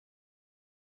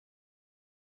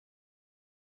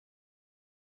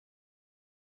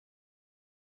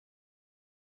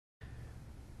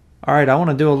Alright, I want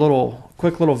to do a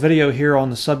quick little video here on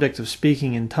the subject of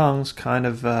speaking in tongues, kind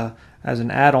of as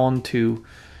an add-on to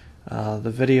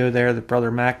the video there that Brother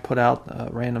Mac put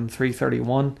out, Random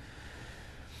 331.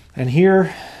 And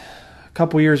here, a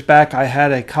couple years back, I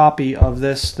had a copy of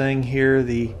this thing here,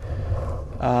 the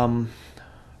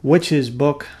Witches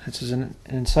book. It's an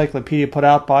encyclopedia put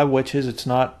out by witches. It's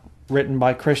not written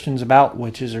by Christians about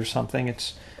witches or something.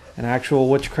 It's an actual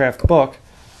witchcraft book.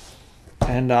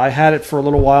 And I had it for a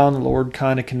little while, and the Lord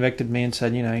kind of convicted me and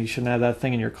said, you know, you shouldn't have that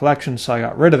thing in your collection, so I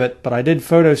got rid of it. But I did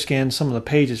photo scan some of the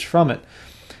pages from it,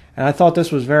 and I thought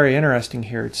this was very interesting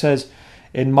here. It says,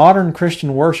 in modern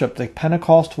Christian worship, the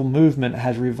Pentecostal movement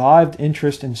has revived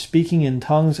interest in speaking in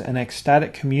tongues and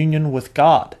ecstatic communion with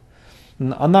God.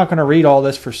 And I'm not going to read all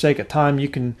this for sake of time. You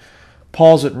can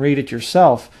pause it and read it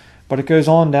yourself. But it goes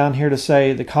on down here to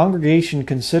say, the congregation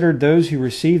considered those who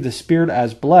received the Spirit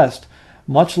as blessed,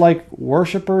 much like the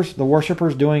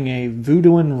worshippers doing a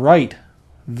voodooing rite,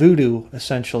 voodoo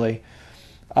essentially.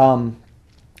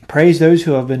 Praise those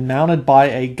who have been mounted by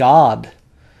a god.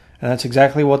 And that's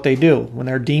exactly what they do. When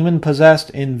they're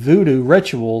demon-possessed in voodoo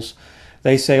rituals,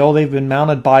 they say, oh, they've been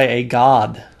mounted by a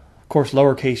god. Of course,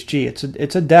 lowercase g.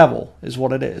 It's a devil, is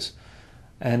what it is.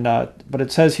 And but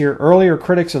it says here, earlier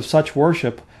critics of such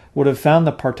worship would have found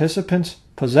the participants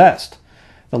possessed.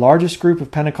 The largest group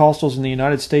of Pentecostals in the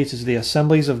United States is the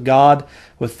Assemblies of God,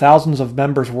 with thousands of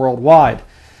members worldwide.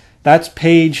 That's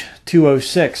page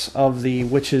 206 of the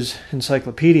Witches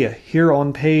Encyclopedia. Here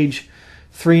on page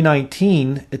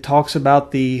 319, it talks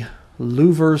about the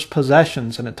Louvre's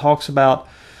possessions, and it talks about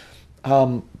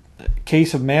a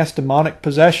case of mass demonic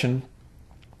possession.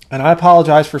 And I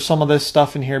apologize for some of this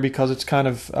stuff in here because it's kind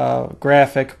of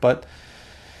graphic, but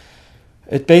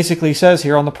it basically says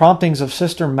here, on the promptings of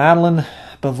Sister Madeleine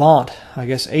Bavant, I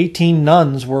guess 18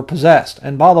 nuns were possessed.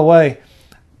 And by the way,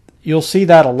 you'll see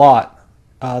that a lot.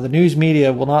 The news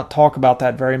media will not talk about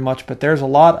that very much, but there's a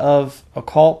lot of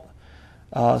occult,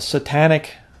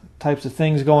 satanic types of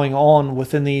things going on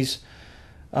within these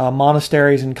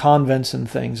monasteries and convents and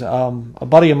things. A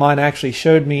buddy of mine actually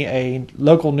showed me a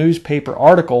local newspaper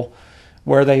article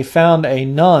where they found a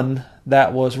nun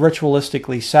that was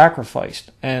ritualistically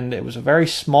sacrificed. And it was a very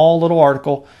small little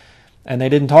article, and they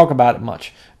didn't talk about it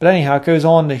much. But anyhow, it goes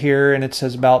on to here, and it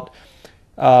says about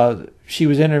two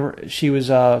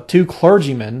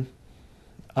clergymen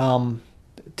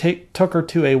took her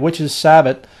to a witch's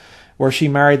sabbat where she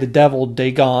married the devil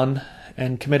Dagon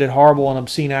and committed horrible and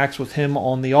obscene acts with him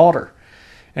on the altar.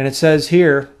 And it says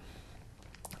here,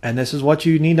 and this is what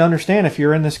you need to understand if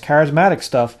you're in this charismatic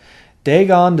stuff,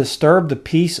 Dagon disturbed the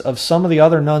peace of some of the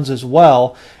other nuns as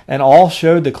well, and all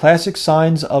showed the classic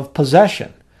signs of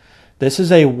possession. This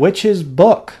is a witch's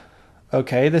book,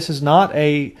 okay? This is not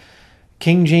a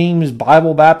King James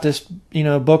Bible Baptist,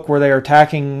 book where they are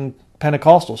attacking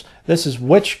Pentecostals. This is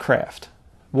witchcraft.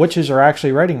 Witches are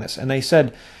actually writing this, and they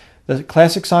said the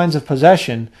classic signs of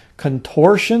possession: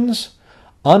 contortions,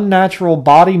 unnatural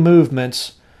body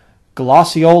movements,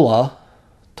 glossolalia,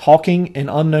 talking in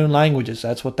unknown languages.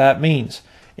 That's what that means.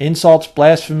 Insults,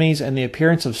 blasphemies, and the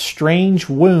appearance of strange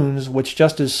wounds which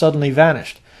just as suddenly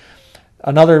vanished.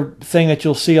 Another thing that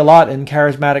you'll see a lot in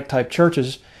charismatic type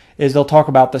churches is they'll talk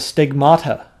about the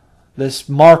stigmata. This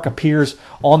mark appears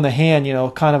on the hand,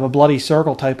 kind of a bloody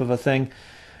circle type of a thing.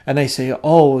 And they say,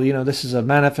 oh, this is a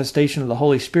manifestation of the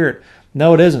Holy Spirit.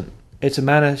 No, it isn't. It's a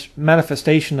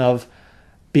manifestation of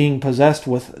being possessed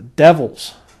with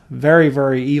devils. Very,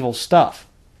 very evil stuff.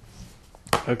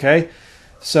 Okay?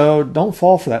 So don't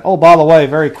fall for that. Oh, by the way,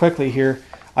 very quickly here,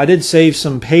 I did save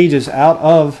some pages out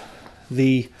of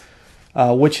the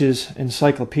Witches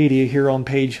Encyclopedia here on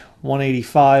page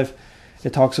 185.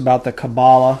 It talks about the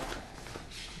Kabbalah.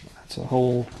 That's a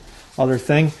whole other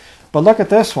thing. But look at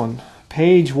this one,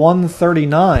 page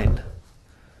 139.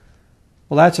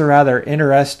 Well, that's a rather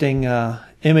interesting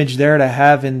image there to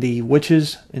have in the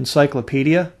Witches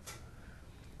Encyclopedia.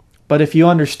 But if you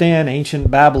understand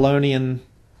ancient Babylonian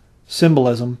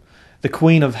symbolism, the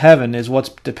Queen of Heaven is what's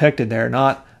depicted there,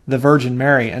 not the Virgin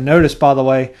Mary. And notice, by the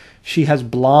way, she has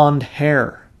blonde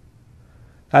hair.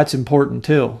 That's important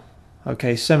too.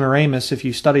 Okay, Semiramis, if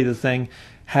you study the thing,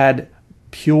 had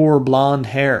pure blonde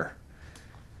hair.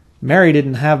 Mary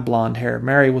didn't have blonde hair.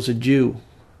 Mary was a Jew.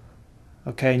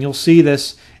 Okay, and you'll see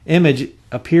this image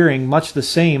appearing much the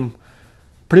same,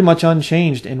 pretty much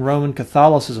unchanged in Roman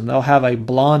Catholicism. They'll have a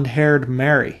blonde-haired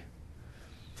Mary.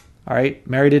 All right,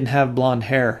 Mary didn't have blonde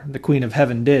hair. The Queen of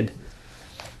Heaven did.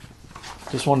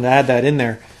 Just wanted to add that in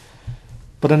there.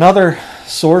 But another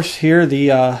source here, the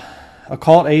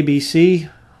Occult ABC,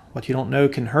 What You Don't Know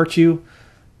Can Hurt You,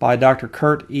 by Dr.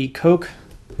 Kurt E. Koch.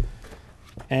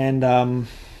 And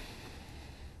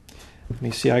let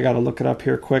me see, I got to look it up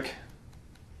here quick.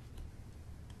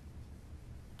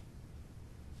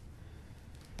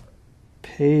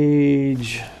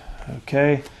 Page,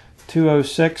 okay,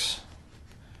 206.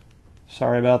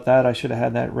 Sorry about that. I should have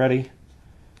had that ready.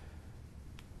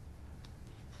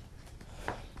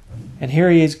 And here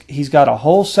he's got a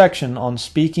whole section on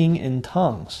speaking in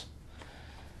tongues.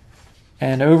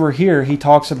 And over here he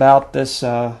talks about this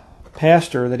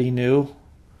pastor that he knew,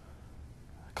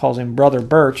 calls him Brother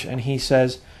Birch, and he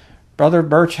says, Brother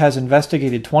Birch has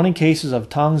investigated 20 cases of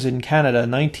tongues in Canada.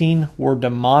 19 were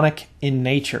demonic in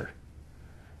nature.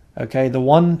 Okay,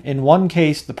 in one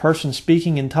case, the person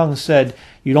speaking in tongues said,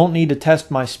 "You don't need to test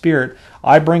my spirit.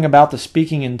 I bring about the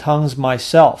speaking in tongues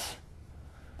myself."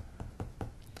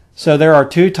 So there are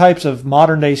two types of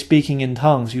modern day speaking in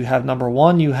tongues. You have, number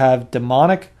one, you have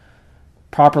demonic,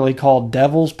 properly called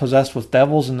devils, possessed with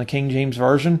devils in the King James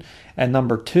Version. And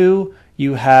number two,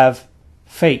 you have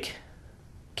fake,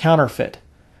 counterfeit.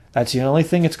 That's the only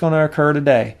thing that's going to occur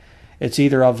today. It's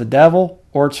either of the devil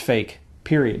or it's fake,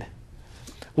 period.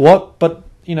 But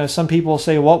some people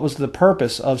say, what was the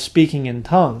purpose of speaking in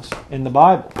tongues in the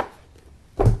Bible?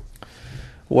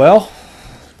 Well,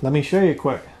 let me show you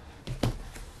quick.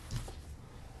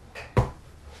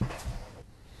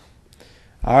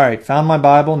 Alright, found my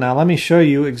Bible. Now let me show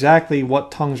you exactly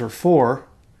what tongues are for.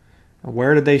 And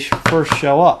where did they first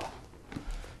show up?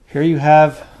 Here you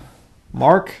have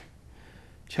Mark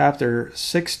chapter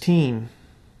 16.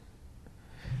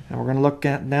 And we're going to look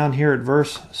down here at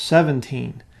verse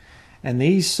 17. And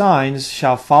these signs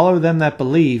shall follow them that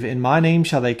believe. In my name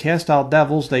shall they cast out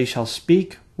devils. They shall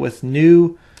speak with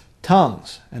new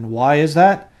tongues. And why is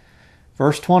that?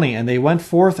 Verse 20. And they went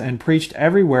forth and preached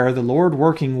everywhere, the Lord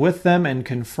working with them and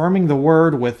confirming the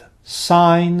word with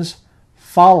signs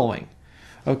following.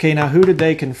 Okay, now who did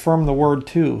they confirm the word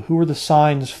to? Who were the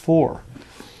signs for?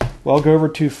 Well, go over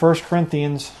to 1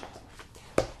 Corinthians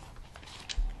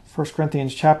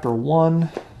chapter 1,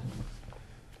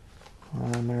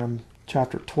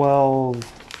 chapter 12,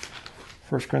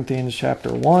 1 Corinthians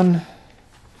chapter 1,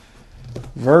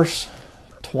 verse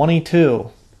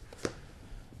 22.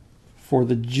 For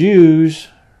the Jews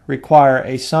require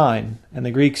a sign, and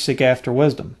the Greeks seek after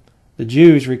wisdom. The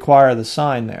Jews require the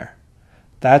sign there.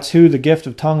 That's who the gift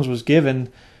of tongues was given.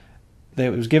 It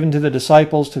was given to the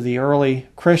disciples, to the early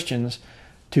Christians,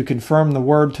 to confirm the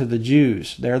word to the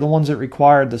Jews. They're the ones that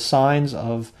required the signs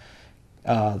of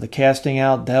the casting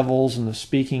out devils and the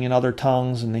speaking in other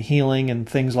tongues and the healing and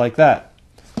things like that.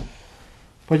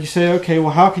 But you say, okay,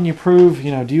 well, how can you prove,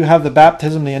 do you have the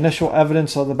baptism, the initial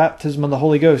evidence of the baptism of the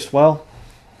Holy Ghost? Well,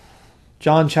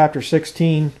 John chapter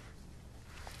 16,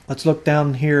 let's look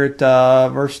down here at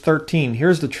verse 13.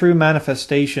 Here's the true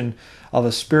manifestation of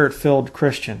a spirit-filled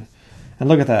Christian. And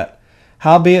look at that.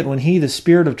 Howbeit, when he, the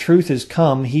Spirit of truth, is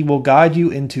come, he will guide you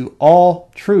into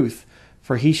all truth.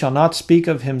 For he shall not speak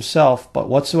of himself, but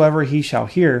whatsoever he shall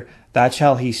hear, that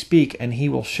shall he speak, and he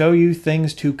will show you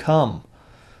things to come.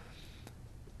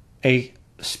 A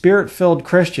Spirit-filled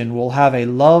Christian will have a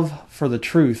love for the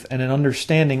truth and an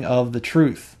understanding of the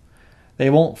truth. They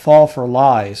won't fall for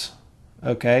lies,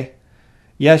 okay?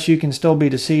 Yes, you can still be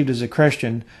deceived as a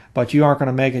Christian, but you aren't going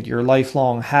to make it your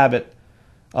lifelong habit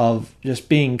of just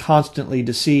being constantly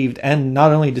deceived, and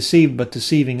not only deceived, but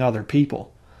deceiving other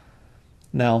people.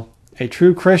 Now, a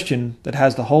true Christian that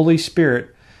has the Holy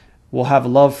Spirit will have a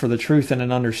love for the truth and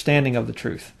an understanding of the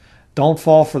truth. Don't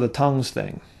fall for the tongues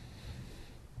thing.